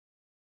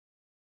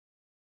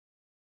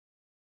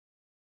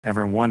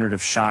Ever wondered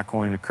if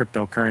Siacoin, a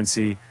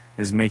cryptocurrency,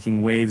 is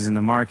making waves in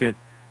the market?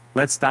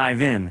 Let's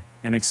dive in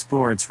and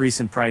explore its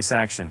recent price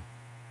action.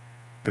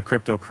 The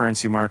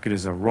cryptocurrency market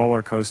is a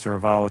roller coaster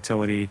of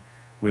volatility,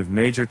 with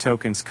major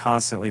tokens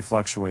constantly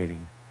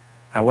fluctuating.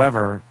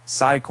 However,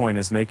 Siacoin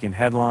is making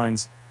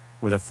headlines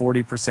with a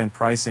 40%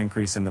 price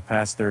increase in the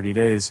past 30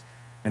 days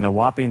and a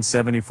whopping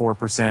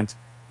 74%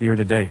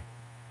 year-to-date.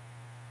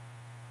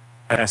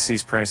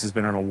 SC's price has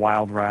been on a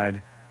wild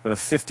ride, with a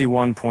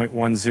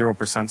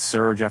 51.10%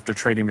 surge after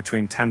trading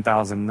between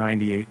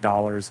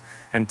 $10,098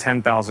 and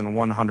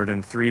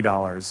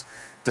 $10,103.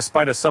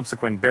 Despite a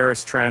subsequent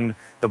bearish trend,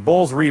 the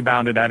bulls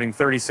rebounded, adding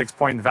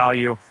 36-point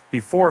value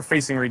before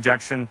facing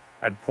rejection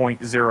at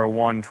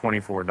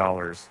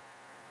 $0.0124.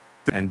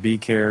 And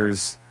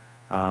BCares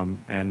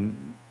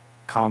and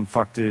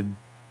conflicted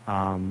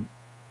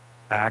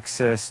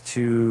access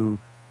to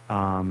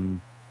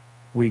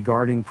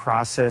regarding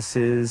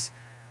processes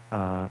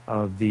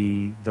of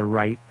the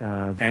right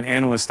and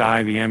analyst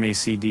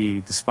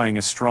MACD displaying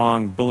a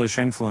strong bullish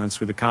influence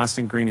with a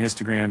constant green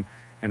histogram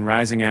and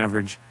rising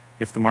average.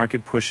 If the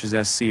market pushes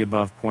SC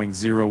above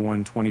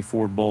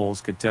 0.0124,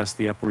 bulls could test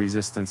the upper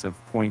resistance of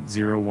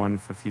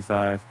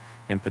 0.0155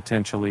 and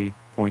potentially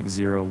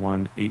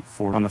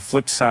 0.0184. On the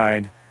flip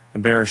side, the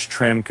bearish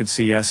trend could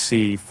see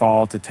SC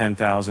fall to $10,000,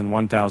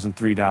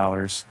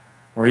 $1,003,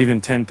 or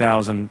even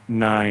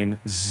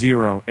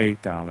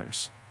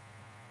 $10,908.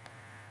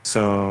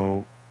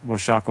 So will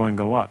Siacoin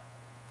go up?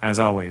 As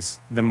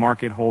always, the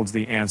market holds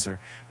the answer.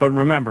 But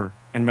remember,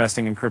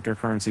 investing in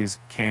cryptocurrencies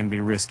can be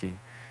risky.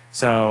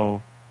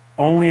 So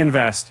only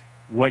invest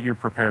what you're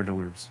prepared to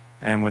lose.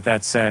 And with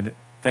that said,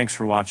 thanks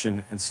for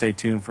watching and stay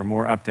tuned for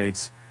more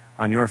updates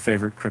on your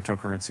favorite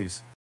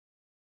cryptocurrencies.